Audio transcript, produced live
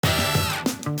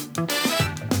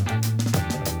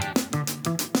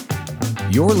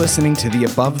You're listening to the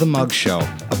Above the Mug Show,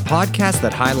 a podcast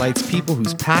that highlights people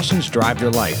whose passions drive their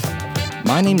life.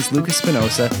 My name is Lucas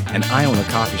Spinoza, and I own a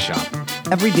coffee shop.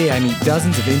 Every day I meet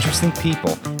dozens of interesting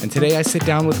people, and today I sit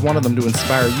down with one of them to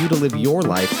inspire you to live your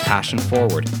life passion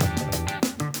forward.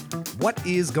 What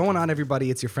is going on, everybody?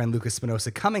 It's your friend Lucas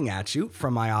Spinoza coming at you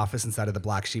from my office inside of the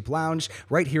Black Sheep Lounge,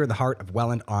 right here in the heart of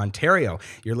Welland, Ontario.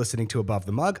 You're listening to Above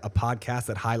the Mug, a podcast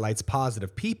that highlights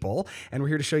positive people, and we're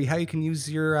here to show you how you can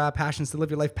use your passions to live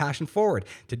your life passion forward.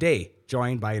 Today,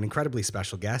 joined by an incredibly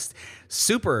special guest.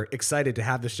 Super excited to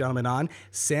have this gentleman on,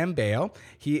 Sam Baio.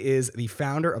 He is the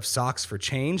founder of Socks for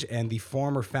Change and the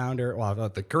former founder, well,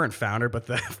 not the current founder, but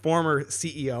the former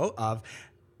CEO of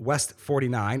West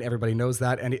 49. Everybody knows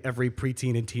that, and every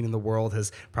preteen and teen in the world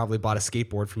has probably bought a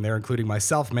skateboard from there, including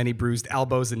myself. Many bruised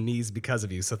elbows and knees because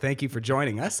of you. So thank you for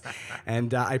joining us,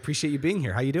 and I appreciate you being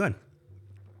here. How you doing?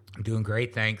 I'm doing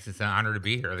great, thanks. It's an honor to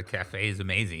be here. The cafe is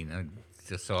amazing. I'm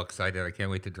just so excited. I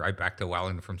can't wait to drive back to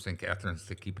Welland from St. Catharines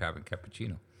to keep having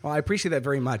cappuccino. Well, I appreciate that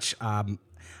very much.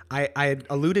 I had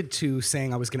alluded to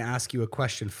saying I was going to ask you a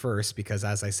question first because,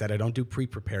 as I said, I don't do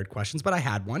pre-prepared questions, but I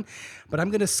had one. But I'm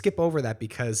going to skip over that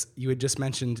because you had just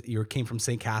mentioned you came from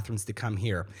St. Catharines to come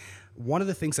here. One of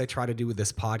the things I try to do with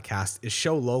this podcast is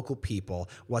show local people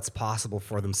what's possible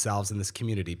for themselves in this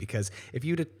community. Because if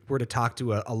you were to talk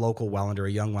to a local Wellander,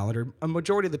 a young Wellander, a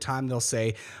majority of the time they'll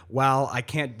say, well, I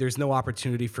can't, there's no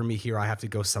opportunity for me here. I have to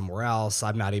go somewhere else.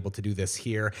 I'm not able to do this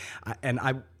here. And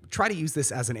I try to use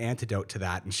this as an antidote to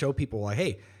that and show people, like,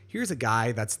 hey, here's a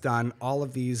guy that's done all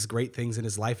of these great things in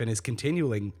his life and is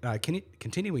continuing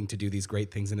to do these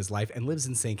great things in his life and lives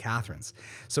in St. Catharines.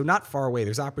 So not far away.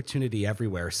 There's opportunity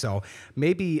everywhere. So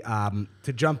maybe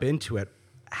to jump into it,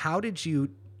 how did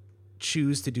you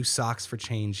choose to do Socks for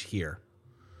Change here?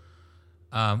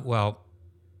 Well,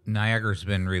 Niagara's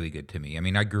been really good to me. I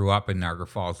mean, I grew up in Niagara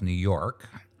Falls, New York,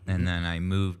 and then I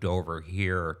moved over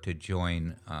here to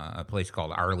join a place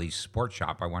called Arley's Sport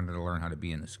Shop. I wanted to learn how to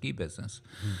be in the ski business.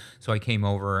 So I came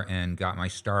over and got my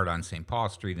start on St. Paul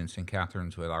Street in St.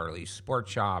 Catharines with Arley's Sport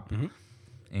Shop.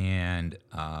 And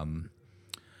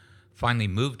finally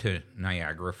moved to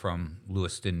Niagara from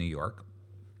Lewiston, New York.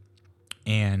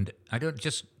 And I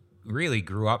just really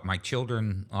grew up. My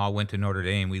children all went to Notre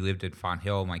Dame. We lived at Font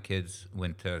Hill. My kids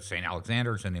went to St.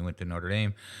 Alexander's and they went to Notre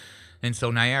Dame. And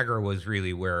so Niagara was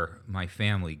really where my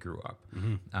family grew up.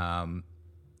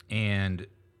 And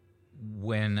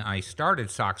when I started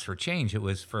Socks for Change, it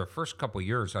was for the first couple of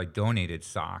years I donated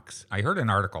socks. I heard an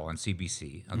article on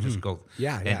CBC. I'll just go.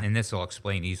 And this will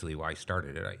explain easily why I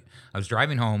started it. I was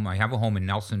driving home. I have a home in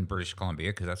Nelson, British Columbia,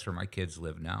 because that's where my kids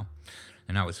live now.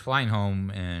 And I was flying home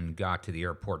and got to the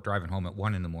airport, driving home at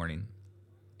 1 a.m.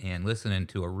 and listening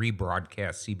to a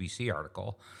rebroadcast CBC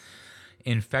article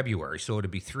in February. So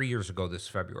it'd be 3 years ago this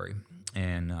February.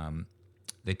 And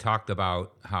they talked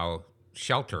about how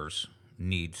shelters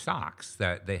need socks,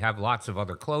 that they have lots of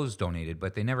other clothes donated,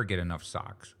 but they never get enough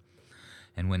socks.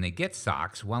 And when they get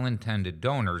socks, well-intended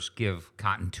donors give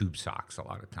cotton tube socks a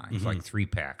lot of times, like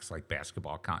 3-packs, like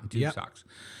basketball cotton tube socks,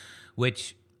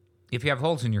 which if you have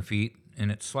holes in your feet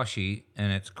and it's slushy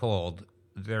and it's cold,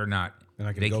 they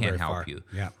can't help you.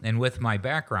 And with my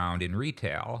background in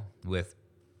retail, with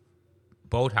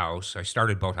Boathouse, I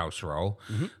started Boathouse Row,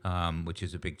 which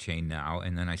is a big chain now,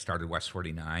 and then I started West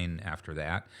 49 after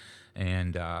that,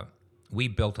 and we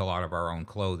built a lot of our own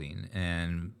clothing.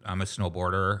 And I'm a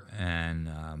snowboarder,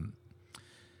 and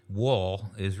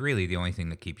wool is really the only thing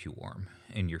that keeps you warm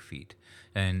in your feet,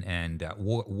 and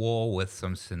wool with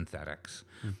some synthetics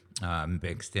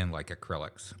mixed in like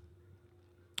acrylics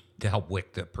to help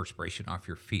wick the perspiration off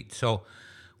your feet. So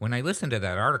when I listened to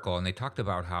that article, and they talked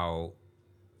about how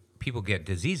people get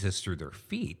diseases through their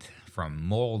feet from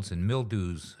molds and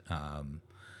mildews,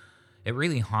 it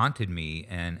really haunted me,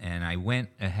 and I went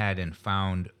ahead and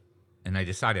I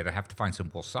decided I have to find some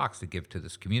wool socks to give to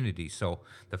this community. So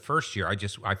the first year,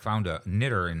 I found a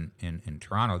knitter in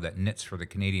Toronto that knits for the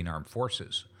Canadian Armed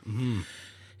Forces.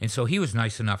 And so he was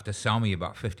nice enough to sell me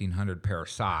about 1,500 pair of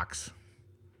socks,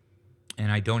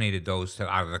 and I donated those to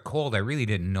Out of the Cold. I really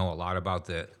didn't know a lot about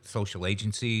the social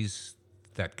agencies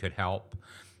that could help,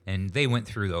 and they went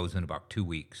through those in about 2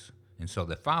 weeks. And so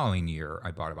the following year,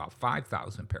 I bought about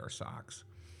 5,000 pair of socks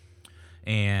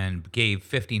and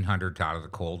gave 1,500 to Out of the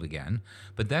Cold again.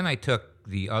 But then I took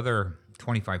the other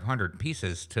 2,500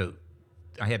 pieces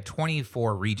I had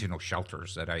 24 regional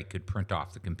shelters that I could print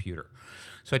off the computer.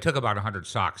 So I took about 100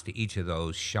 socks to each of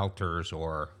those shelters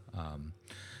or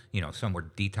some were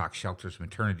detox shelters,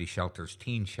 maternity shelters,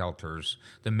 teen shelters,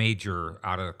 the major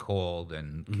Out of the Cold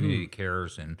and community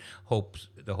cares and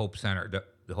the Hope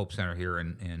Center here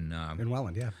in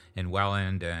Welland, yeah, in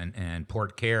Welland and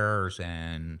Port Cares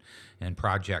and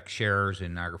Project Shares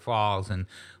in Niagara Falls. And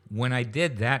when I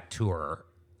did that tour,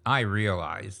 I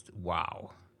realized,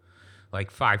 wow,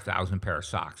 like 5,000 pair of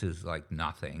socks is like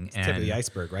nothing. It's tip of the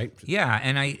iceberg, right? Yeah,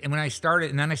 and then I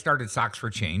started Socks for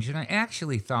Change, and I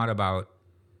actually thought about,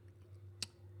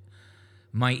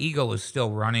 my ego was still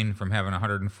running from having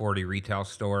 140 retail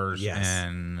stores, yes,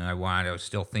 and I was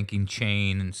still thinking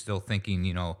chain and still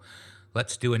thinking,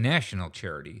 let's do a national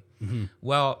charity. Mm-hmm.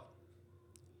 Well,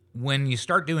 when you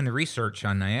start doing the research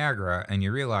on Niagara and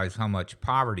you realize how much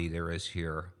poverty there is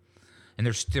here, and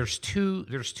there's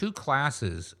two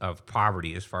classes of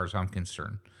poverty as far as I'm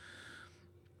concerned.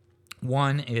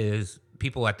 One is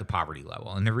people at the poverty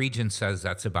level, and the region says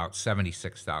that's about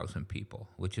 76,000 people,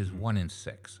 which is 1 in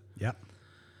 6. Yep.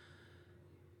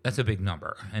 That's a big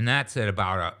number, and that's at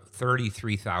about a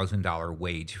 $33,000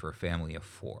 wage for a family of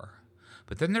 4.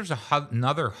 But then there's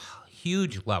another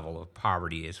huge level of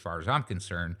poverty as far as I'm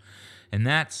concerned, and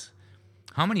that's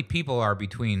how many people are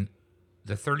between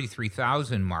the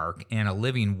 33,000 mark and a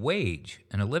living wage.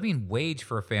 And a living wage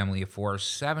for a family of 4 is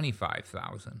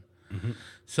 75,000. Mm-hmm.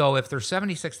 So if there's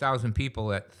 76,000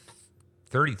 people at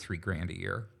 33 grand a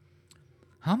year,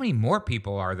 how many more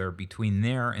people are there between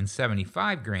there and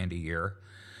 75 grand a year?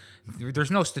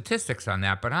 There's no statistics on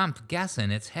that, but I'm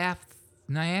guessing it's half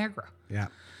Niagara. Yeah.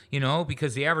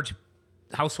 Because the average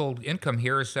household income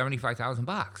here is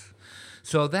 $75,000.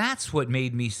 So that's what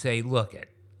made me say, look,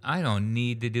 I don't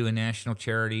need to do a national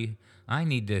charity. I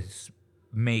need to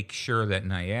make sure that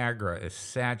Niagara is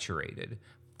saturated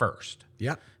first.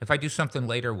 Yeah. If I do something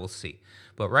later, we'll see.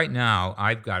 But right now,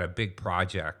 I've got a big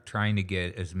project trying to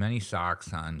get as many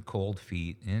socks on cold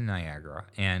feet in Niagara.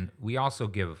 And we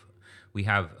also we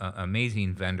have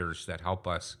amazing vendors that help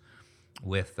us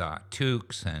with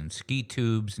toques and ski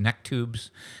tubes, neck tubes,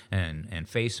 and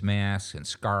face masks and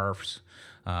scarves.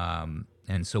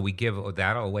 And so we give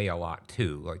that away a lot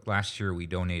too. Like last year, we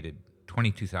donated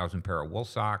 22,000 pair of wool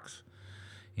socks,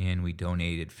 and we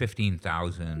donated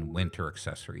 15,000 winter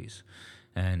accessories,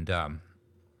 and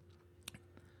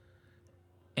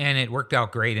it worked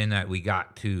out great in that we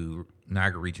got to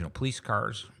Niagara Regional Police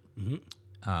cars,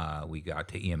 we got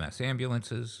to EMS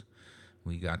ambulances,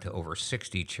 we got to over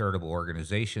 60 charitable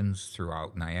organizations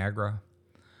throughout Niagara,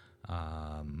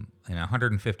 and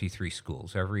 153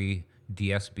 schools, every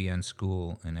DSBN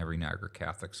school and every Niagara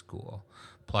Catholic school,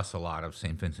 plus a lot of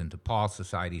St. Vincent de Paul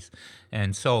societies.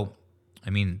 And so,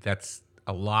 that's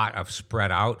a lot of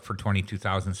spread out for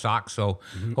 22,000 socks. So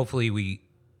hopefully we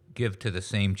give to the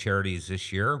same charities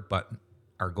this year, but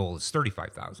our goal is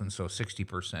 35,000, so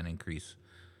 60% increase,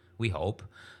 we hope.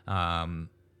 And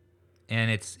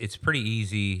it's pretty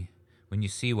easy when you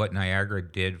see what Niagara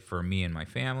did for me and my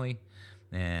family,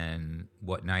 and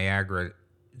what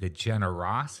the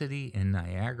generosity in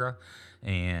Niagara,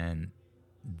 and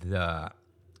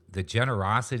the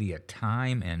generosity of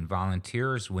time and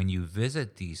volunteers when you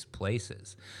visit these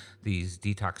places, these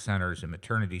detox centers and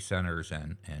maternity centers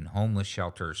and homeless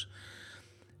shelters.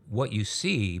 What you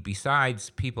see, besides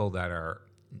people that are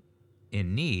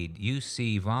in need, you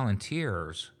see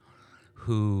volunteers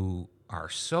who are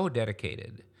so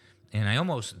dedicated, and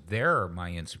they're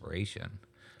my inspiration.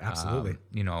 Absolutely.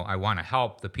 I want to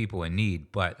help the people in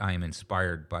need, but I am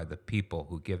inspired by the people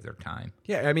who give their time.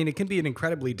 Yeah, it can be an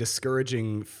incredibly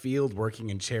discouraging field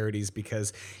working in charities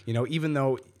because, even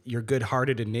though you're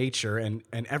good-hearted in nature and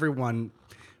everyone,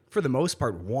 for the most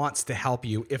part, wants to help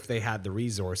you if they had the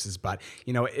resources, but,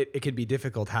 it can be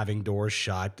difficult having doors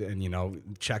shut and,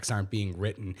 checks aren't being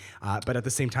written. But at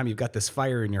the same time, you've got this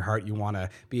fire in your heart. You want to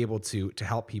be able to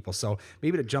help people. So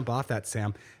maybe to jump off that,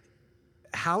 Sam,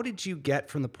 how did you get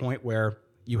from the point where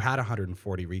you had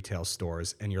 140 retail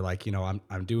stores and you're like,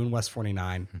 I'm doing West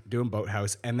 49, doing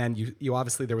Boathouse, and then you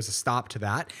obviously there was a stop to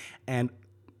that, and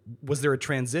was there a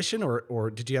transition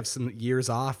or did you have some years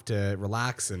off to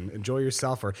relax and enjoy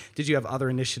yourself, or did you have other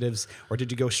initiatives, or did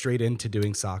you go straight into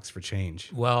doing Socks for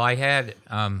Change? Well, I had,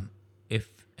 if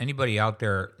anybody out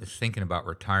there is thinking about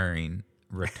retire.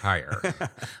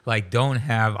 Like, don't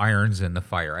have irons in the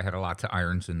fire. I had a lot of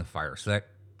irons in the fire. So that,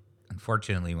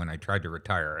 unfortunately, when I tried to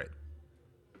retire,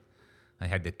 I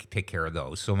had to take care of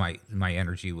those. So my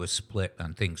energy was split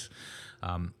on things.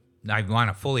 I want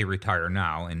to fully retire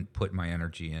now and put my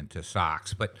energy into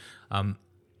socks. But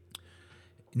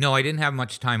no, I didn't have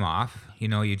much time off.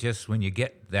 You just when you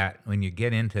get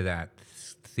into that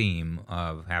theme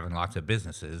of having lots of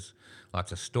businesses,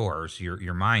 lots of stores,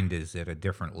 your mind is at a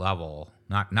different level.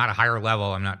 Not a higher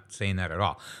level. I'm not saying that at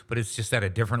all, but it's just at a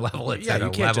different level. It's at a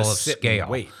level of scale.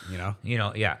 Wait,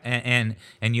 yeah. And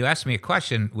you asked me a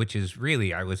question, which is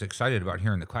really, I was excited about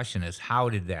hearing the question, is how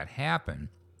did that happen?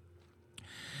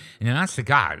 And honest to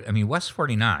God, I mean, West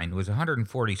 49 was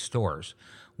 140 stores.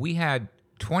 We had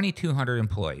 2,200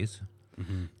 employees.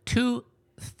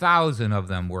 2,000 of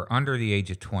them were under the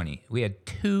age of 20. We had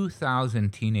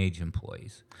 2,000 teenage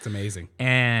employees. It's amazing.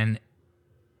 And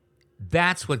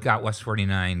that's what got West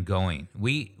 49 going.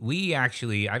 We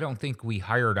actually, I don't think we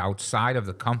hired outside of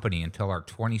the company until our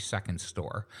 22nd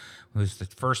store. It was the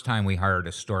first time we hired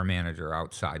a store manager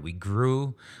outside. We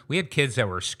grew. We had kids that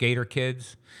were skater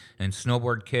kids and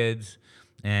snowboard kids,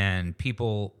 and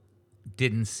people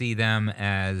didn't see them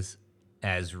as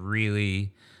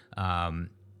really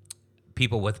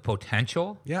people with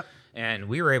potential. Yep. And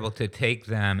we were able to take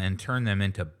them and turn them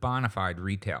into bona fide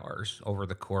retailers over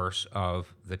the course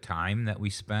of the time that we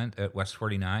spent at West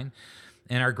 49.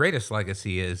 And our greatest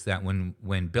legacy is that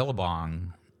when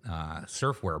Billabong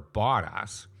Surfwear bought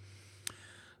us,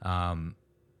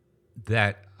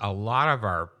 that a lot of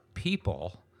our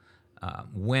people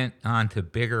went on to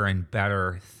bigger and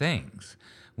better things.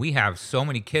 We have so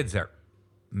many kids that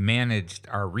managed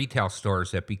our retail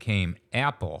stores that became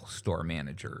Apple store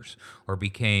managers or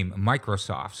became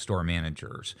Microsoft store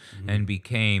managers and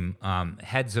became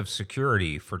heads of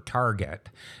security for Target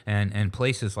and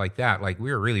places like that. Like,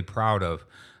 we were really proud of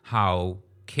how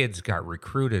kids got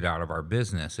recruited out of our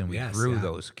business, and we grew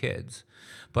those kids.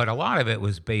 But a lot of it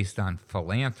was based on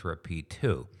philanthropy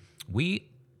too. We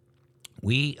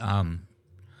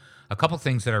a couple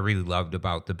things that I really loved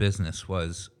about the business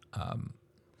was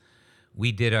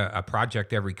we did a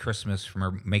project every Christmas from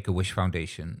our Make-A-Wish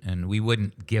Foundation, and we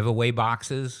wouldn't give away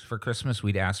boxes for Christmas.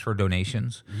 We'd ask for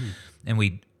donations, and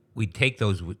we'd take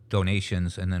those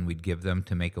donations and then we'd give them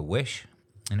to Make-A-Wish,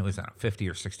 and it was $50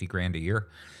 or $60 a year.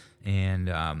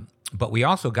 And but we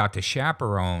also got to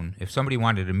chaperone if somebody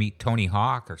wanted to meet Tony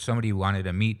Hawk or somebody wanted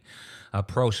to meet a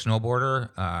pro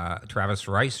snowboarder, Travis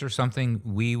Rice or something.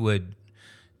 We would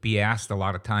be asked a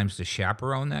lot of times to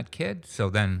chaperone that kid. So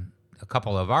then a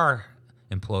couple of our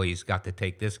employees got to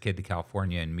take this kid to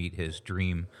California and meet his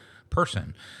dream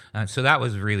person. So that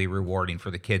was really rewarding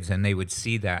for the kids, and they would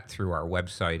see that through our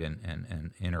website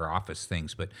and in our office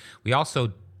things. But we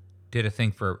also did a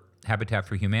thing for Habitat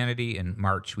for Humanity. In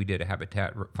March, we did a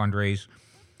Habitat fundraise,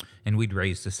 and we'd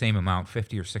raise the same amount,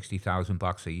 $50,000 or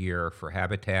 $60,000 a year for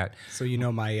Habitat. So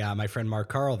my friend Mark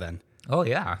Carl then. Oh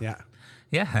yeah,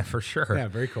 yeah, for sure. Yeah,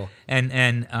 very cool.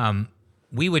 And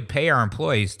we would pay our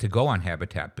employees to go on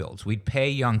Habitat builds. We'd pay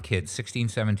young kids, 16,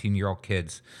 17-year-old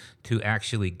kids, to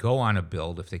actually go on a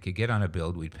build. If they could get on a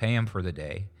build, we'd pay them for the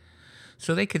day,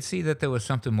 so they could see that there was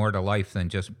something more to life than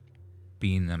just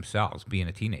being themselves, being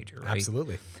a teenager, right?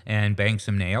 Absolutely. And bang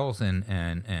some nails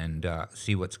and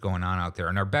see what's going on out there.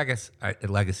 And our biggest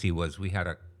legacy was we had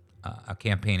a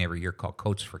campaign every year called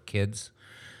Coats for Kids.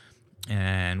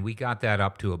 And we got that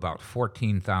up to about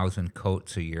 14,000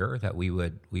 coats a year that we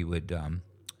would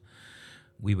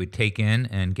take in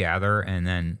and gather and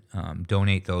then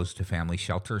donate those to family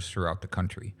shelters throughout the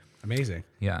country. Amazing.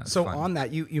 Yeah. So fun. On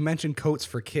that, you mentioned Coats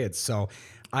for Kids. So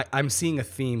I'm seeing a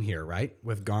theme here, right,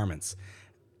 with garments.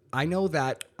 I know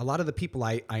that a lot of the people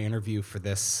I interview for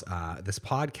this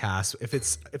podcast, if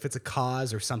it's a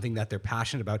cause or something that they're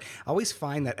passionate about, I always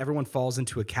find that everyone falls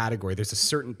into a category. There's a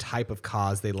certain type of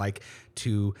cause they like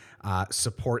to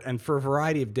support, and for a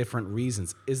variety of different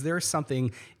reasons. Is there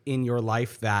something in your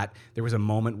life that there was a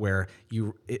moment where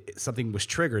something was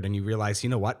triggered and you realized, you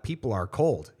know what, people are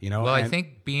cold, you know? Well, I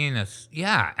think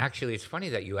actually, it's funny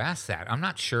that you asked that. I'm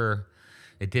not sure.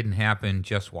 It didn't happen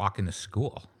just walking to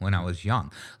school when I was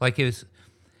young. Like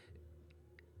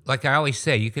I always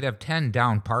say, you could have 10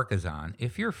 down parkas on.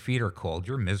 If your feet are cold,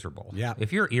 you're miserable. Yeah.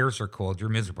 If your ears are cold, you're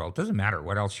miserable. It doesn't matter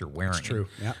what else you're wearing. That's true.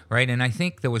 Yeah. Right. And I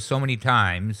think there was so many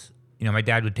times, my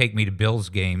dad would take me to Bills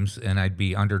games and I'd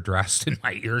be underdressed and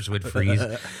my ears would freeze.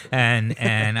 and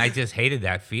I just hated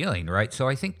that feeling. Right. So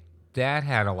I think that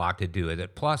had a lot to do with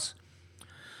it. Plus,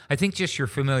 I think just your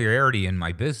familiarity in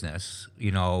my business,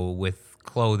 with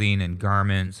clothing and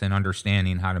garments and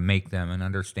understanding how to make them and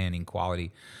understanding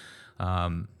quality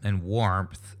and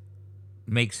warmth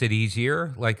makes it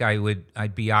easier. Like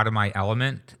I'd be out of my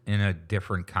element in a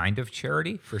different kind of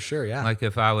charity. For sure, yeah. Like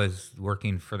if I was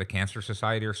working for the Cancer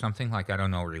Society or something, like I don't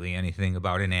know really anything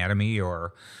about anatomy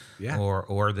or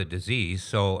the disease.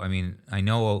 So, I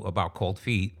know about cold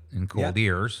feet and cold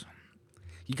ears.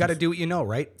 You got to do what you know,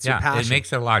 right? It's your Yeah, passion. it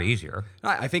makes it a lot easier.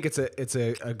 I think it's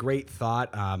a great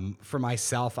thought. For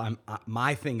myself,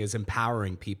 my thing is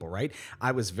empowering people, right?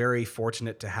 I was very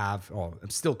fortunate to have, I'm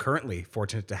still currently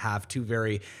fortunate to have two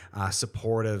very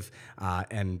supportive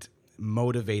and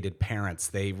motivated parents.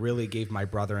 They really gave my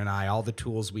brother and I all the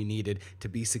tools we needed to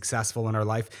be successful in our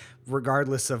life,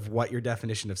 regardless of what your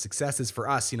definition of success is. For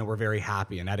us, we're very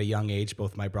happy, and at a young age,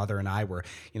 both my brother and I were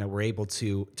able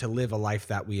to live a life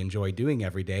that we enjoy doing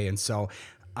every day. And so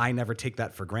I never take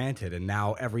that for granted. And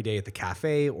now every day at the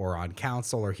cafe or on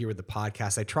council or here with the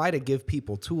podcast, I try to give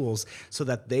people tools so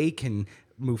that they can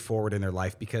move forward in their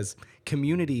life, because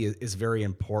community is very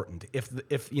important.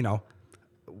 If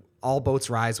all boats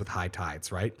rise with high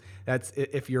tides, right? That's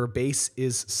if your base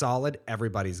is solid,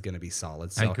 everybody's going to be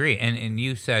solid. So, I agree. And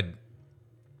you said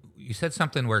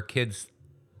something where kids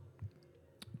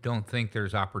don't think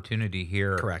there's opportunity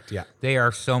here. Correct, yeah. They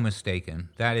are so mistaken.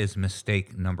 That is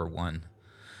mistake number one.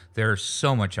 There's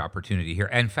so much opportunity here.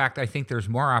 In fact, I think there's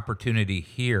more opportunity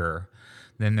here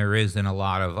than there is in a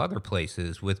lot of other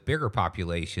places with bigger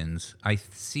populations. I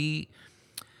see...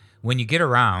 When you get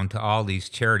around to all these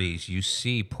charities, you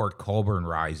see Port Colborne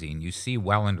rising, you see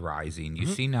Welland rising, you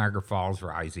see Niagara Falls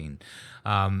rising,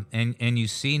 and you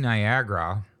see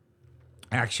Niagara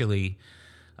actually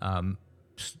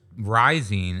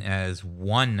rising as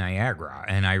one Niagara.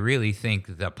 And I really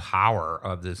think the power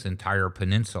of this entire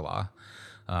peninsula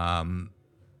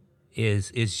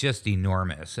is just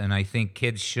enormous. And I think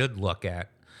kids should look at.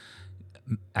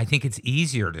 I think it's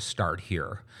easier to start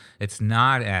here. It's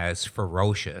not as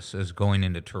ferocious as going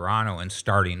into Toronto and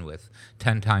starting with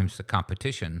 10 times the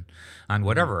competition on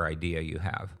whatever idea you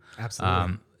have.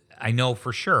 Absolutely. I know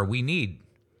for sure we need,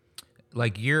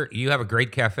 like you have a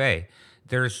great cafe.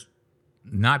 There's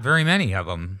not very many of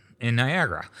them in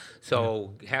Niagara.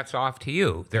 So hats off to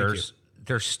you. There's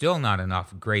still not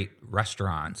enough great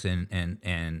restaurants and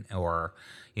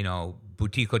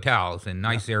boutique hotels and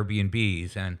nice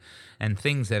Airbnbs and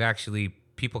things that actually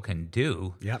people can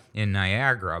do in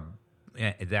Niagara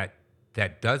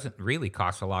that doesn't really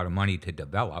cost a lot of money to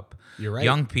develop. You're right.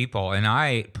 Young people, and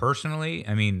I personally,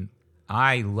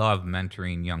 I love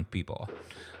mentoring young people.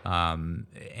 And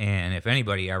if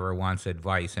anybody ever wants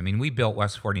advice, we built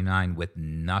West 49 with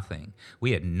nothing.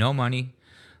 We had no money.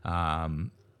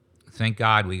 Thank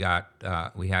God we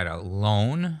had a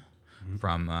loan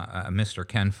from Mr.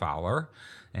 Ken Fowler,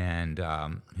 and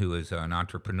who is an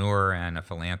entrepreneur and a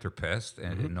philanthropist,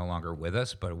 and no longer with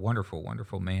us, but a wonderful,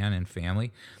 wonderful man and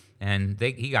family. And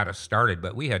he got us started,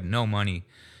 but we had no money,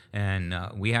 and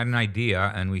we had an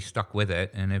idea, and we stuck with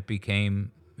it, and it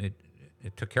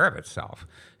took care of itself.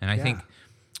 And I think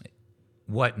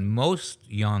what most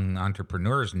young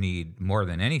entrepreneurs need more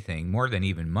than anything, more than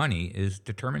even money, is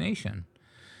determination.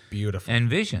 Beautiful. And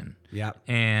vision. Yeah.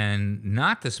 And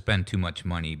not to spend too much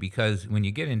money, because when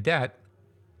you get in debt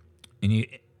and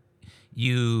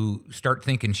you start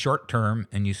thinking short term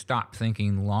and you stop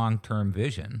thinking long-term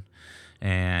vision.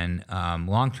 And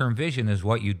long-term vision is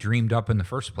what you dreamed up in the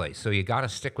first place. So you got to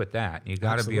stick with that. You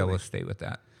got to be able to stay with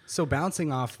that. So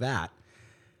bouncing off that,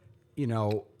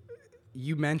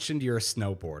 you mentioned you're a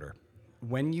snowboarder.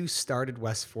 When you started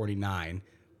West 49,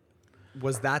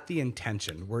 was that the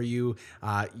intention? Were you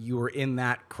were in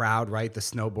that crowd, right? The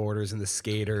snowboarders and the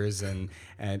skaters and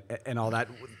all that.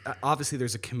 Obviously,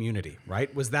 there's a community,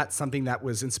 right? Was that something that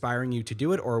was inspiring you to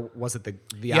do it, or was it the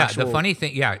actual? The funny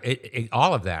thing,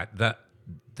 all of that.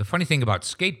 The funny thing about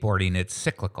skateboarding, it's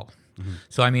cyclical. Mm-hmm.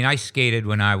 So I skated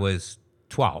when I was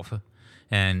 12.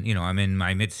 And, I'm in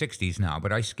my mid-60s now,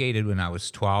 but I skated when I was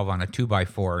 12 on a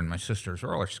 2x4 in my sister's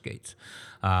roller skates.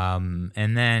 And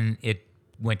then it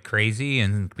went crazy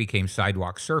and became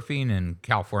sidewalk surfing, and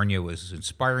California was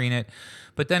inspiring it.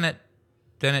 But then it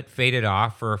faded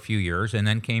off for a few years, and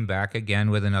then came back again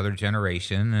with another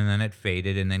generation, and then it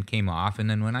faded and then came off. And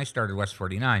then when I started West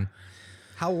 49...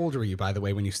 How old were you, by the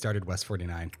way, when you started West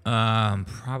 49?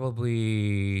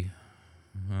 Probably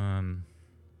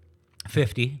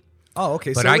 50. Oh,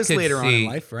 okay. But so it was later on in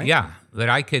life, right? Yeah, but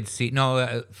I could see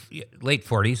late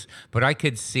 40s. But I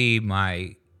could see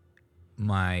my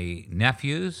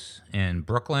nephews in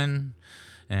Brooklyn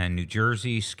and New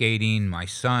Jersey skating. My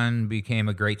son became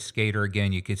a great skater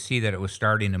again. You could see that it was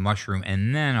starting to mushroom,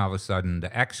 and then all of a sudden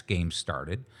the X Games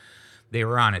started. They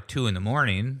were on at 2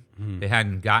 a.m. They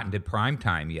hadn't gotten to prime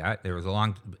time yet. There was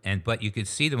but you could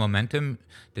see the momentum.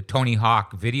 The Tony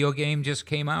Hawk video game just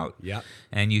came out. Yep.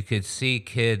 And you could see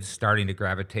kids starting to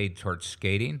gravitate towards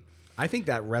skating. I think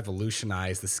that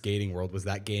revolutionized the skating world was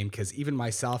that game, because even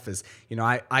myself, as you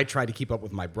know, I tried to keep up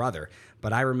with my brother,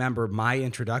 but I remember my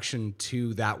introduction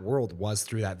to that world was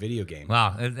through that video game.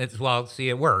 Well,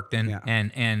 it worked,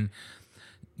 and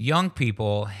young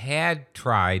people had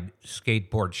tried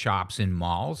skateboard shops in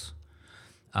malls.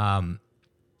 And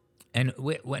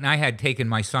when I had taken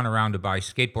my son around to buy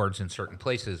skateboards in certain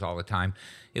places all the time,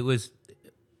 it was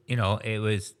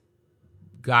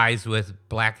guys with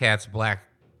black hats, black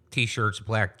T-shirts,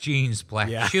 black jeans,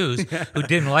 black shoes who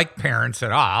didn't like parents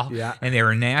at all, and they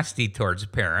were nasty towards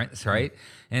parents, right?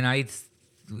 And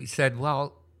we said,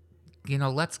 well,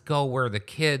 let's go where the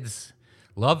kids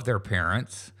love their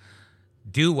parents,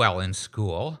 do well in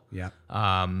school,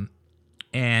 and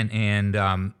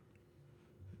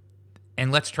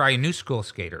let's try new school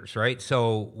skaters, right?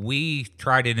 So we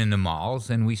tried it in the malls,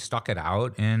 and we stuck it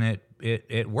out, and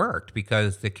it worked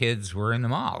because the kids were in the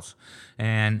malls,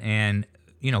 and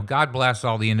God bless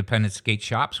all the independent skate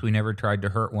shops. We never tried to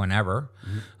hurt one ever.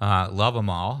 Love them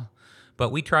all,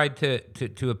 but we tried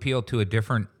to appeal to a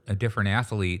different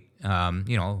athlete.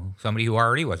 Somebody who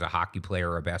already was a hockey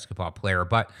player or a basketball player.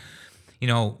 But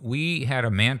we had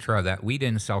a mantra that we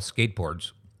didn't sell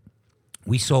skateboards.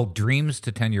 We sold dreams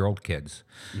to 10-year-old kids,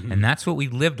 and that's what we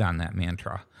lived on, that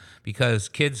mantra. Because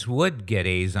kids would get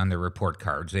A's on their report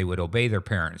cards. They would obey their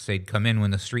parents. They'd come in when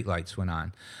the streetlights went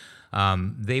on.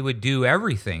 They would do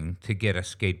everything to get a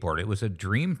skateboard. It was a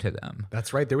dream to them.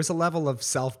 That's right. There was a level of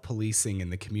self-policing in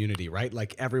the community, right?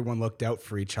 Like everyone looked out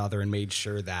for each other and made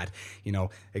sure that,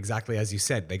 exactly as you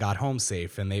said, they got home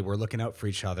safe and they were looking out for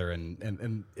each other.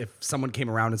 And if someone came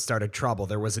around and started trouble,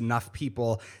 there was enough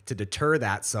people to deter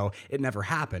that. So it never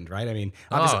happened, right? I mean,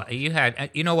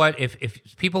 you know what?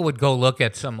 If people would go look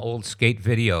at some old skate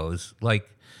videos,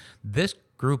 like this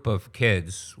group of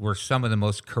kids were some of the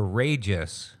most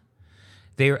courageous.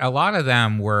 A lot of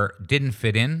them didn't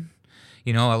fit in.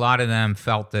 A lot of them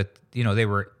felt that, they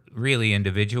were really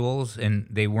individuals, and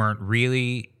they weren't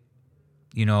really,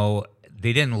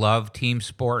 they didn't love team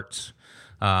sports,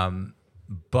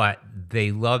 but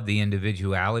they loved the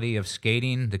individuality of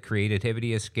skating, the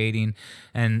creativity of skating.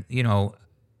 And,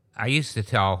 I used to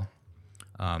tell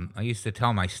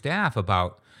my staff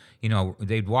about,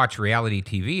 they'd watch reality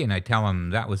TV, and I'd tell them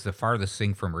that was the farthest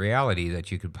thing from reality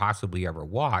that you could possibly ever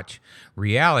watch.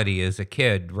 Reality is a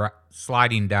kid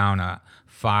sliding down a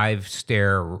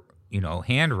 5-stair,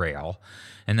 handrail,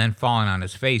 and then falling on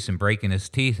his face and breaking his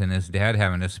teeth, and his dad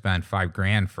having to spend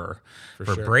 $5,000 for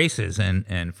sure. Braces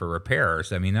and for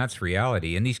repairs. I mean, that's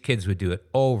reality. And these kids would do it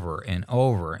over and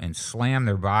over and slam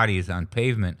their bodies on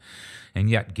pavement, and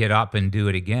yet get up and do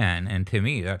it again. And to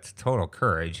me, that's total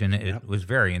courage, and it was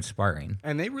very inspiring.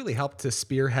 And they really helped to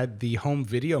spearhead the home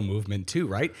video movement too,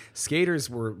 right? Skaters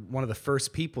were one of the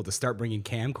first people to start bringing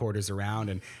camcorders around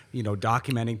and,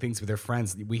 documenting things with their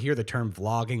friends. We hear the term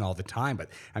vlogging all the time, but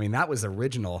I mean, that was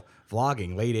original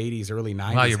vlogging, late 80s, early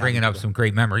 90s. Well, you're bringing up some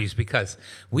great memories, because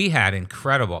we had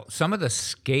some of the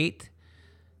skate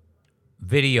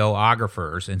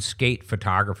videographers and skate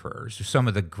photographers, some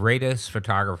of the greatest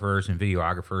photographers and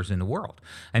videographers in the world.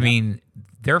 I mean,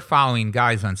 they're following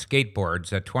guys on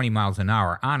skateboards at 20 miles an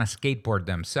hour on a skateboard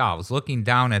themselves, looking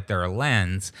down at their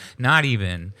lens, not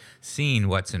even seeing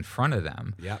what's in front of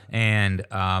them. And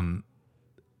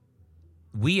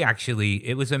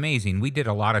it was amazing. We did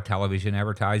a lot of television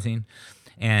advertising.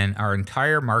 And our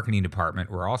entire marketing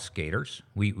department were all skaters.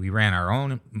 We ran our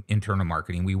own internal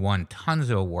marketing. We won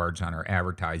tons of awards on our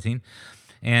advertising.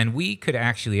 And we could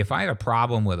actually, if I had a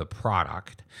problem with a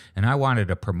product and I wanted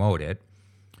to promote it,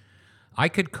 I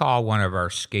could call one of our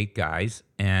skate guys,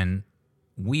 and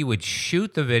we would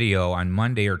shoot the video on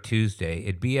Monday or Tuesday.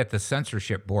 It'd be at the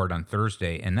censorship board on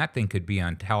Thursday, and that thing could be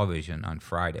on television on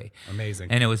Friday.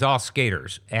 Amazing. And it was all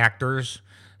skaters, actors,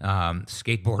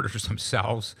 skateboarders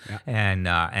themselves,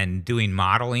 and doing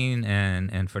modeling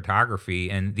and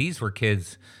photography. And these were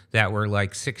kids that were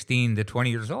like 16 to 20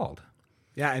 years old.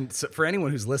 Yeah, and so for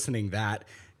anyone who's listening that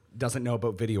doesn't know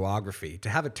about videography, to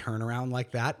have a turnaround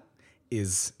like that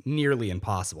is nearly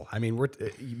impossible. I mean, we're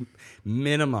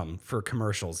minimum for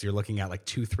commercials, you're looking at like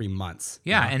 2-3 months.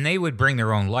 Yeah, and they would bring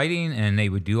their own lighting, and they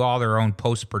would do all their own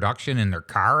post-production in their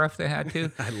car if they had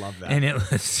to. I love that. And it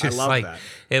was just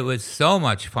it was so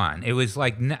much fun. It was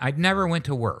like I never went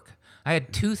to work. I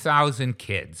had 2,000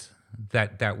 kids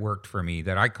that worked for me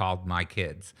that I called my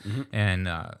kids. And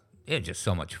it was just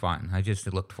so much fun. I just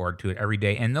looked forward to it every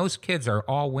day. And those kids are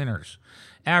all winners,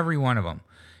 every one of them.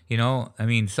 I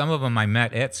mean, some of them I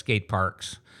met at skate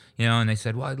parks, and they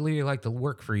said, well, I'd really like to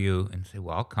work for you. And say,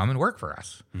 well, come and work for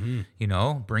us.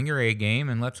 Bring your A game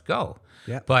and let's go.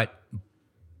 Yeah. But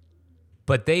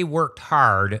they worked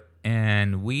hard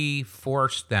and we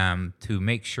forced them to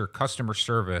make sure customer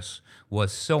service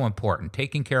was so important.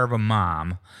 Taking care of a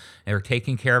mom or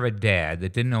taking care of a dad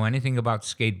that didn't know anything about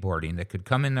skateboarding, that could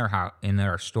come in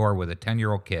their store with a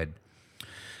 10-year-old kid,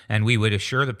 and we would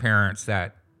assure the parents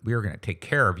that we were going to take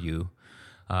care of you.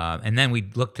 And then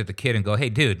we'd look to the kid and go, hey,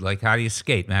 dude, like, how do you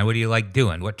skate, man? What do you like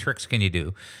doing? What tricks can you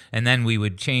do? And then we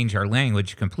would change our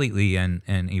language completely and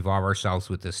evolve ourselves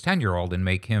with this 10-year-old and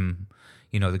make him,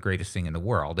 the greatest thing in the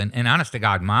world. And honest to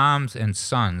God, moms and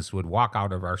sons would walk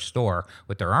out of our store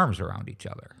with their arms around each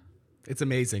other. It's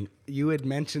amazing. You had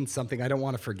mentioned something, I don't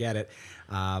want to forget it,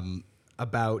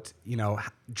 about,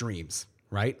 dreams.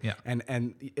 Right? Yeah.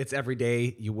 And it's every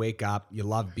day you wake up, you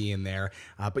love being there.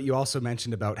 But you also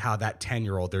mentioned about how that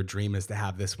 10-year-old, their dream is to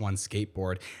have this one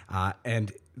skateboard.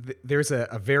 And there's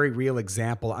a very real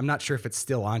example. I'm not sure if it's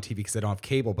still on TV because I don't have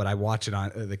cable, but I watch it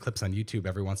on the clips on YouTube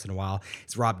every once in a while.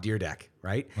 It's Rob Dyrdek,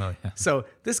 right? Well, yeah. So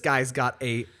this guy's got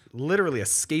literally a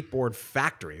skateboard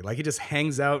factory. Like, he just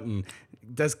hangs out and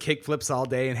does kick flips all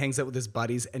day and hangs out with his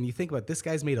buddies. And you think about, this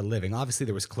guy's made a living. Obviously,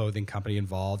 there was clothing company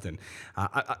involved, and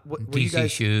DC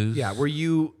shoes. Yeah, were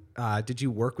you? Did you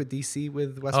work with DC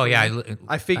with West? Oh yeah,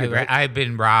 I figured. Right? I've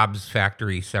been Rob's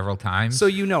factory several times. So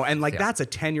and that's a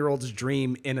 10-year-old's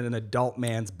dream in an adult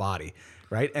man's body.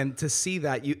 Right. And to see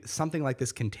that something like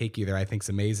this can take you there, I think is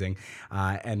amazing.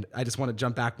 And I just want to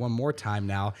jump back one more time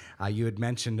now. You had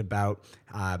mentioned about,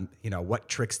 what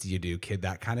tricks do you do, kid,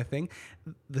 that kind of thing.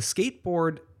 The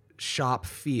skateboard shop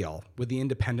feel with the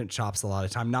independent shops a lot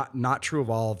of time, not true of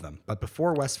all of them, but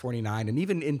before West 49 and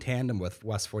even in tandem with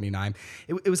West 49,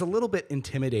 it was a little bit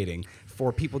intimidating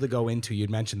for people to go into. You'd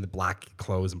mentioned the black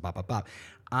clothes and blah, blah, blah.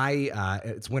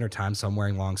 It's wintertime, so I'm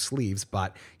wearing long sleeves,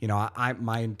 but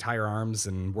my entire arms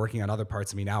and working on other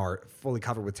parts of me now are fully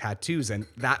covered with tattoos. And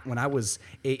that, when I was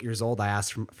 8 years old, I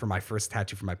asked for my first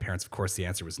tattoo from my parents. Of course, the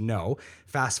answer was no.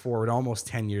 Fast forward almost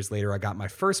 10 years later, I got my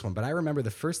first one. But I remember the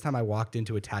first time I walked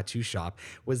into a tattoo shop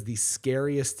was the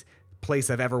scariest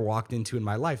place I've ever walked into in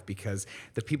my life, because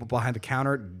the people behind the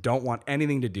counter don't want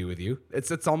anything to do with you.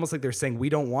 It's almost like they're saying, we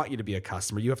don't want you to be a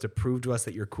customer. You have to prove to us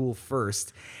that you're cool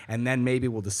first, and then maybe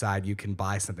we'll decide you can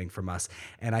buy something from us.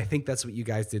 And I think that's what you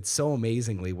guys did so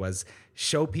amazingly, was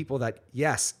show people that,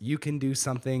 yes, you can do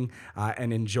something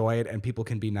and enjoy it, and people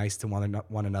can be nice to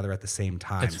one another at the same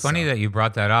time. It's funny that you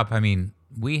brought that up. I mean,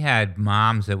 we had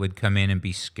moms that would come in and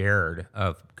be scared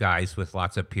of guys with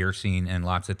lots of piercing and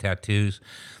lots of tattoos.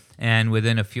 And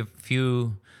within a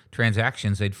few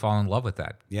transactions, they'd fall in love with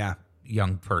that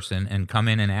young person and come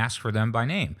in and ask for them by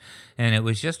name. And it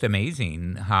was just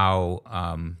amazing how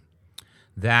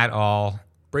that all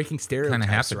breaking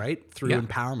stereotypes, right? Through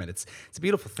empowerment. It's a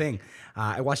beautiful thing.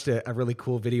 I watched a really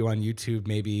cool video on YouTube,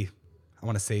 maybe, I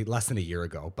want to say less than a year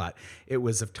ago, but it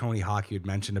was of Tony Hawk. You had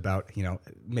mentioned about,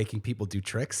 making people do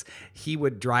tricks. He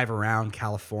would drive around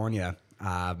California,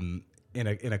 in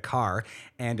a car,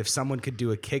 and if someone could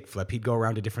do a kickflip, he'd go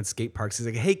around to different skate parks. He's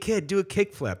like, hey kid, do a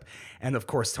kickflip. And of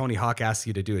course, Tony Hawk asks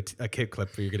you to do a kickflip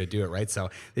if you're going to do it, right? So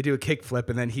they do a kickflip,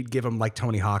 and then he'd give them like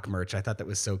Tony Hawk merch. I thought that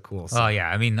was so cool. Oh yeah,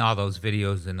 I mean, all those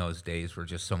videos in those days were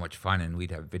just so much fun, and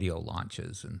we'd have video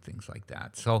launches and things like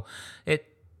that. So that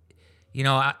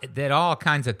all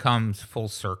kinds of comes full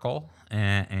circle,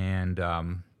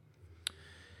 and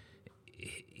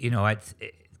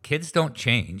kids don't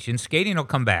change, and skating will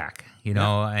come back,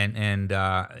 and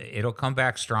it'll come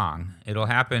back strong. It'll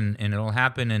happen in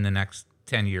the next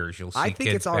 10 years. You'll see kids back on the street. I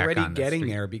think it's already getting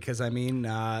there, because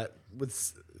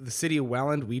with the city of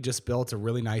Welland, we just built a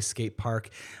really nice skate park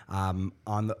on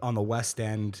the west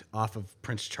end off of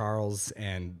Prince Charles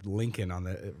and Lincoln,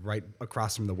 right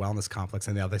across from the wellness complex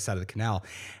on the other side of the canal.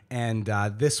 And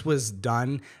this was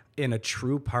done in a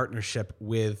true partnership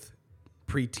with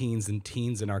preteens and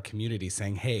teens in our community,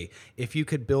 saying, hey, if you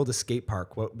could build a skate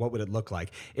park, what would it look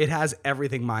like? It has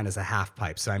everything. Mine is a half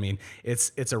pipe. So, I mean,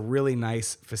 it's a really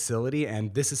nice facility,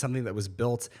 and this is something that was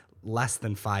built less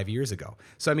than 5 years ago.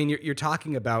 So, I mean, you're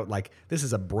talking about, like, this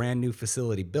is a brand new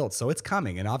facility built, so it's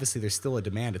coming, and obviously there's still a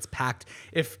demand. It's packed.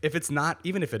 If it's not,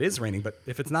 even if it is raining, but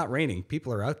if it's not raining,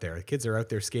 people are out there. The kids are out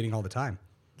there skating all the time.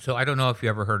 So I don't know if you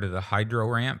ever heard of the hydro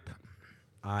ramp.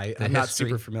 I'm not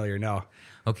super familiar, no.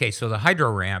 Okay, so the hydro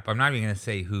ramp, I'm not even going to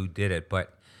say who did it,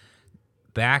 but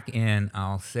back in,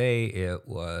 I'll say it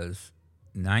was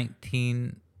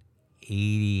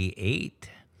 1988,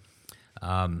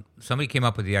 somebody came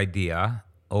up with the idea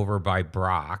over by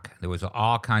Brock. There was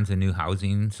all kinds of new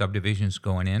housing subdivisions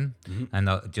going in, and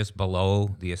just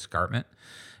below the escarpment.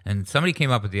 And somebody came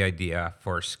up with the idea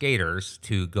for skaters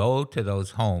to go to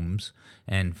those homes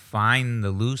and find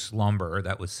the loose lumber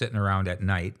that was sitting around at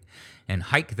night and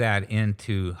hike that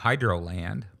into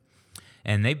Hydroland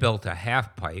and they built a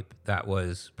half pipe that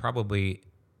was probably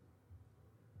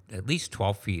at least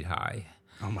 12 feet high.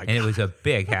 Oh my God. And it was a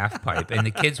big half pipe. And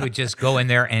the kids would just go in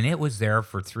there, and it was there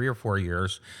for 3 or 4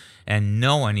 years, and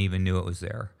no one even knew it was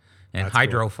there. And That's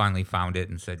Hydro cool. finally found it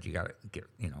and said, you got to get,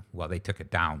 well, they took it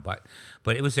down. But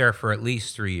it was there for at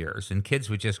least 3 years. And kids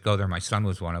would just go there. My son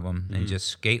was one of them, and just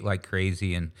skate like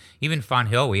crazy. And even Font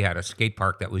Hill, we had a skate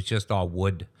park that was just all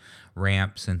wood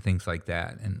ramps and things like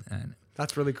that. And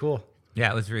That's really cool. yeah,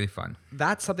 it was really fun.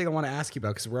 That's something I want to ask you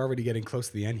about because we're already getting close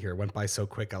to the end here. It went by so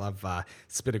quick. I love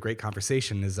it's been a great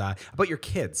conversation. Is about your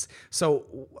kids. So,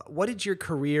 what did your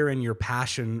career and your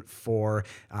passion for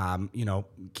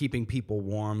keeping people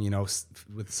warm,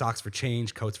 with Socks for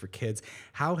Change, Coats for Kids,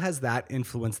 how has that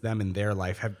influenced them in their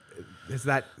life? Is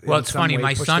that well? It's funny.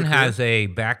 My son has a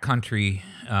backcountry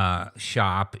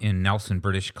shop in Nelson,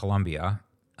 British Columbia,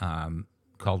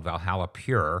 called Valhalla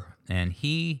Pure, and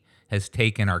he has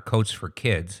taken our Coats for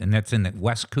Kids, and that's in the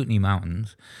West Kootenay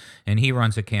Mountains, and he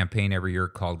runs a campaign every year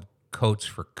called Coats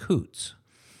for Coots,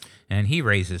 and he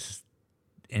raises,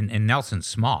 and Nelson's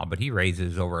small, but he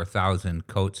raises over 1,000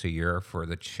 coats a year for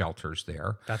the shelters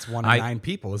there. That's 1 in 9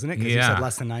 people, isn't it? Because you said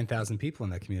less than 9,000 people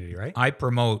in that community, right? I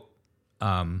promote,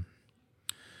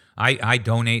 I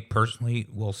donate personally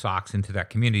wool socks into that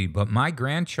community, but my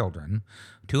grandchildren,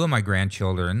 2 of my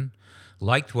grandchildren,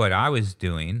 liked what I was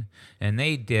doing, and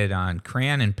they did on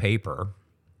crayon and paper,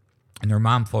 and their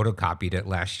mom photocopied it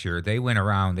last year. They went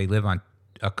around, they live on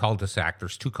a cul-de-sac.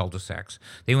 There's 2 cul-de-sacs.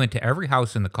 They went to every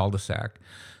house in the cul-de-sac.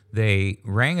 They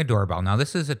rang a doorbell. Now,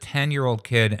 this is a 10-year-old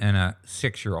kid and a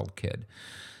 6-year-old kid.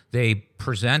 They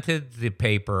presented the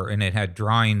paper, and it had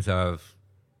drawings of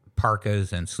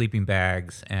parkas and sleeping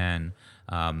bags and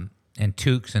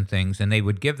toques and things, and they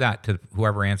would give that to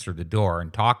whoever answered the door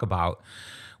and talk about,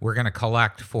 we're going to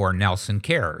collect for Nelson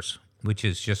Cares, which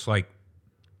is just like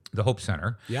the Hope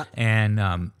Center. Yeah.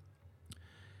 And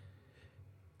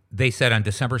they said on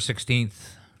December 16th,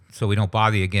 so we don't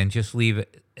bother you again, just leave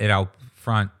it out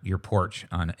front your porch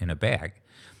in a bag.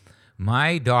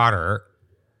 My daughter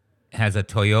has a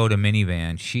Toyota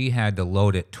minivan. She had to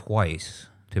load it twice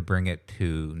to bring it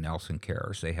to Nelson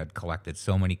Cares. They had collected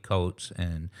so many coats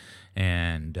and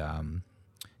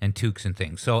toques and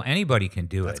things. So anybody can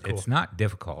do it. Cool. It's not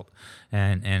difficult,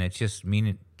 and it's just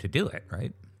meaning to do it,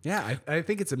 right? Yeah, I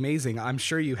think it's amazing. I'm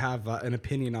sure you have an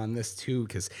opinion on this too,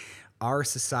 because our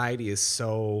society is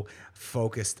so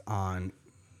focused on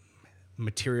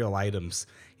material items.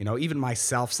 Even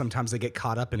myself, sometimes I get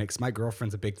caught up in it because my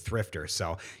girlfriend's a big thrifter.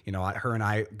 So, her and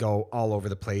I go all over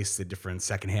the place to different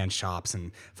secondhand shops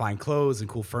and find clothes and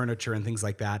cool furniture and things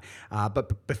like that.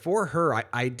 But before her,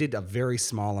 I did a very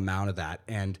small amount of that.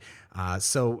 And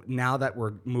so now that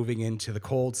we're moving into the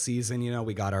cold season,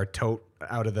 we got our tote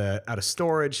out of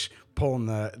storage, pulling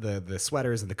the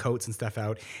sweaters and the coats and stuff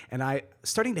out. And I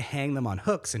starting to hang them on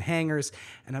hooks and hangers.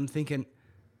 And I'm thinking,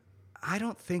 I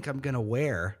don't think I'm going to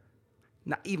wear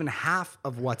not even half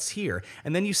of what's here.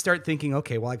 And then you start thinking,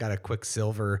 okay, well, I got a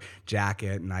Quicksilver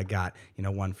jacket and I got,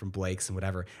 one from Blake's and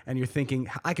whatever. And you're thinking,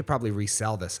 I could probably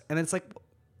resell this. And it's like,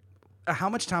 how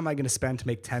much time am I going to spend to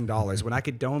make $10 when I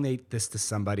could donate this to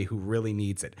somebody who really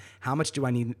needs it? How much do I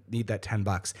need that $10?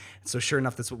 And so sure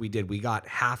enough, that's what we did. We got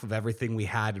half of everything we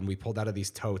had and we pulled out of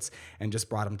these totes and just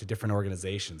brought them to different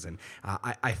organizations. And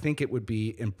I think it would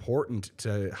be important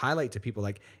to highlight to people,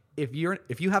 like, if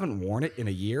you haven't worn it in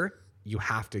a year, you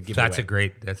have to give it away.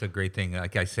 That's a great thing.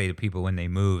 Like I say to people when they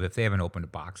move, if they haven't opened a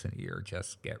box in a year,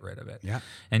 just get rid of it. Yeah.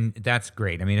 And that's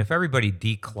great. I mean, if everybody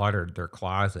decluttered their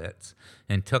closets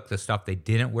and took the stuff they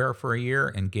didn't wear for a year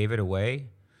and gave it away,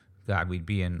 God, we'd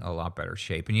be in a lot better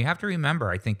shape. And you have to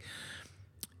remember, I think,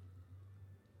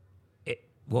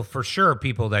 well, for sure,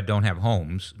 people that don't have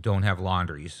homes don't have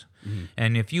laundries. Mm-hmm.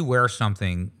 And if you wear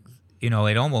something, it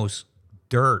almost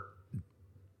dirt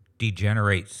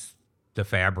degenerates the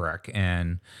fabric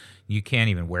and you can't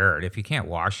even wear it if you can't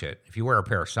wash it. If you wear a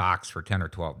pair of socks for 10 or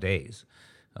 12 days,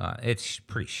 it's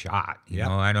pretty shot. You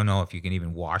know, I don't know if you can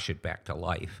even wash it back to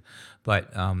life.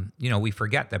 But, we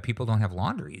forget that people don't have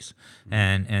laundries.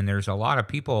 And there's a lot of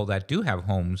people that do have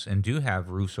homes and do have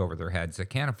roofs over their heads that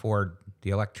can't afford the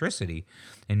electricity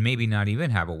and maybe not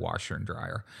even have a washer and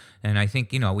dryer. And I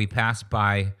think, we pass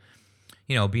by,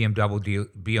 BMW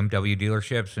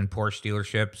dealerships and Porsche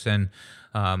dealerships and,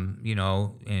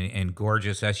 and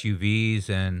gorgeous SUVs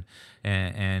and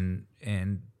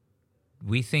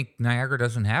we think Niagara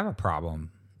doesn't have a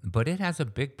problem, but it has a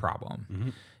big problem. Mm-hmm.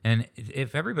 And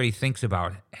if everybody thinks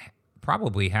about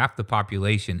probably half the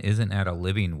population isn't at a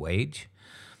living wage,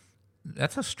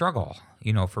 that's a struggle,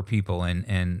 for people.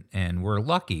 And we're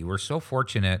lucky. We're so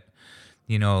fortunate,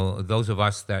 those of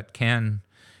us that can,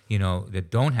 that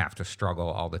don't have to struggle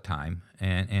all the time.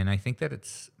 And I think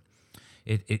that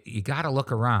you got to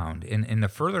look around. And the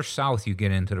further south you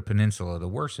get into the peninsula, the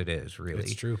worse it is, really.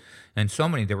 It's true. And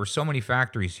there were so many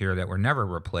factories here that were never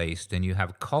replaced, and you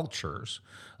have cultures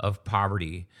of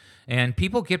poverty. And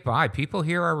people get by. People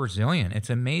here are resilient. It's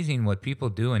amazing what people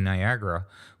do in Niagara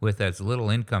with as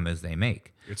little income as they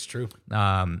make. It's true.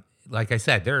 Like I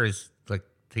said, there is, like,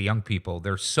 to young people,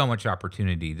 there's so much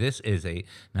opportunity.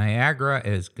 Niagara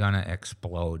is going to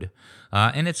explode.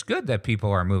 And it's good that people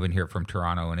are moving here from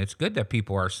Toronto, and it's good that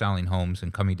people are selling homes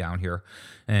and coming down here.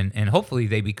 And hopefully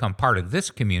they become part of this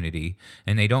community,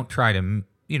 and they don't try to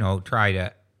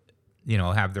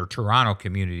have their Toronto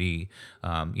community,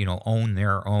 own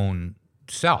their own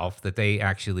self, that they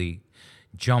actually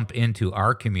jump into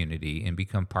our community and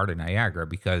become part of Niagara,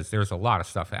 because there's a lot of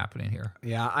stuff happening here.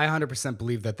 Yeah, I 100%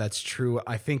 believe that that's true.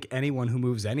 I think anyone who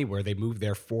moves anywhere, they move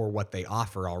there for what they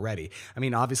offer already. I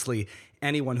mean, obviously,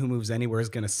 anyone who moves anywhere is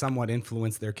going to somewhat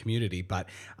influence their community, but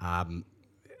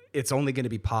it's only going to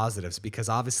be positives, because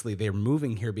obviously they're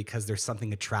moving here because there's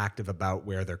something attractive about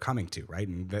where they're coming to, right?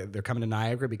 And they're coming to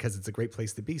Niagara because it's a great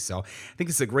place to be. So I think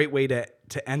it's a great way to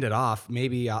end it off.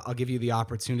 Maybe I'll give you the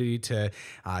opportunity to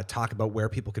talk about where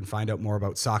people can find out more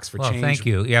about Socks for Change. Well, thank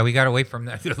you. Yeah, we got away from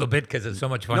that a little bit because it's so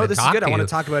much fun to talk to you. No, this is good. I want to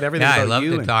talk about everything about you. Yeah, I love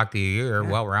to talk to you. You're a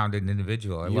well-rounded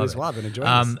individual. I love it. You as well. I've been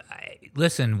enjoying this.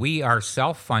 Listen, we are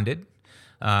self-funded.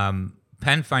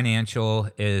 Penn Financial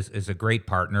is a great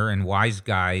partner, and Wise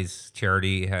Guys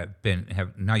Charity have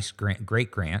nice great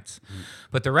grants,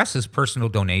 but the rest is personal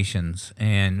donations,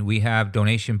 and we have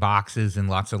donation boxes in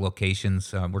lots of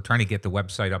locations. We're trying to get the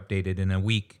website updated in a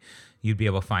week. You'd be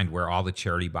able to find where all the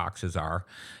charity boxes are,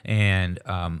 and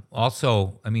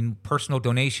also, personal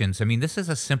donations. This is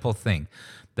a simple thing.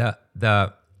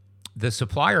 The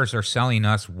suppliers are selling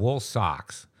us wool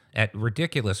socks at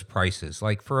ridiculous prices,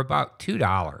 like for about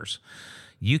 $2.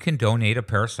 You can donate a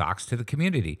pair of socks to the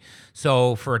community.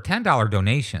 So for a $10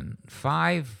 donation,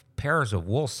 5 pairs of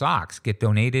wool socks get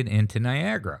donated into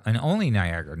Niagara, and only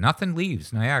Niagara. Nothing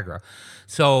leaves Niagara.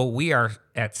 So we are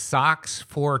at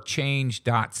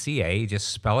socksforchange.ca. Just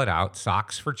spell it out,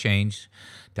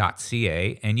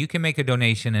 socksforchange.ca, and you can make a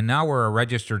donation. And now we're a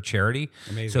registered charity.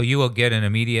 Amazing. So you will get an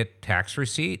immediate tax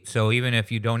receipt. So even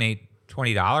if you donate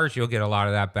 $20, you'll get a lot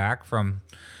of that back from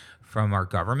our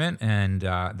government, and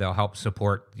they'll help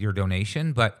support your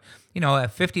donation. But a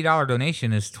 $50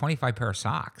 donation is 25 pair of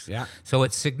socks. Yeah. So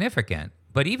it's significant.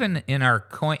 But even in our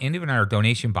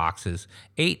donation boxes,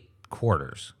 8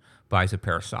 quarters buys a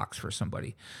pair of socks for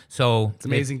somebody. So it's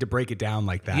amazing to break it down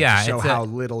like that. Yeah, to show how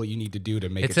little you need to do to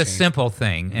make it. It's a simple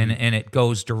thing, and it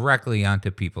goes directly onto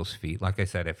people's feet. Like I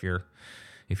said, if your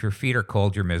feet are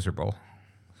cold, you're miserable.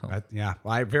 Well,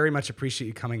 I very much appreciate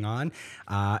you coming on.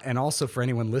 And also for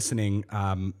anyone listening,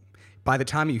 by the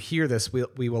time you hear this,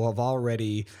 we will have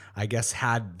already, I guess,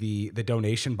 had the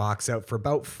donation box out for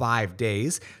about 5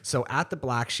 days. So at the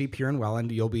Black Sheep here in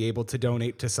Welland, you'll be able to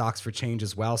donate to Socks for Change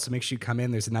as well. So make sure you come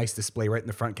in. There's a nice display right in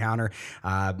the front counter.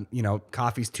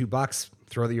 Coffee's $2.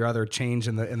 Throw your other change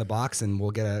in the box, and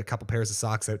we'll get a couple pairs of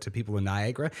socks out to people in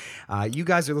Niagara. You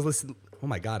guys are listening. Oh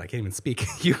my God, I can't even speak.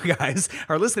 You guys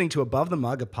are listening to Above the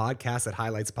Mug, a podcast that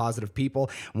highlights positive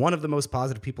people. One of the most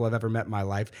positive people I've ever met in my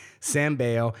life, Sam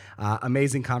Baio.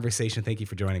 Amazing conversation. Thank you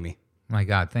for joining me. My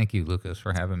God, thank you, Lucas,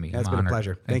 for having me. It's been a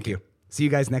pleasure. Thank you. See you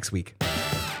guys next week.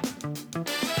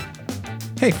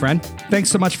 Hey, friend. Thanks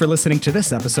so much for listening to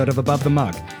this episode of Above the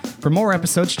Mug. For more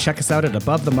episodes, check us out at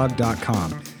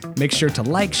abovethemug.com. Make sure to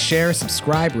like, share,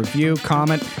 subscribe, review,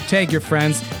 comment, tag your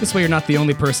friends. This way you're not the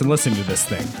only person listening to this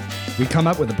thing. We come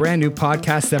up with a brand new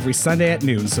podcast every Sunday at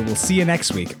noon, so we'll see you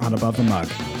next week on Above the Mug.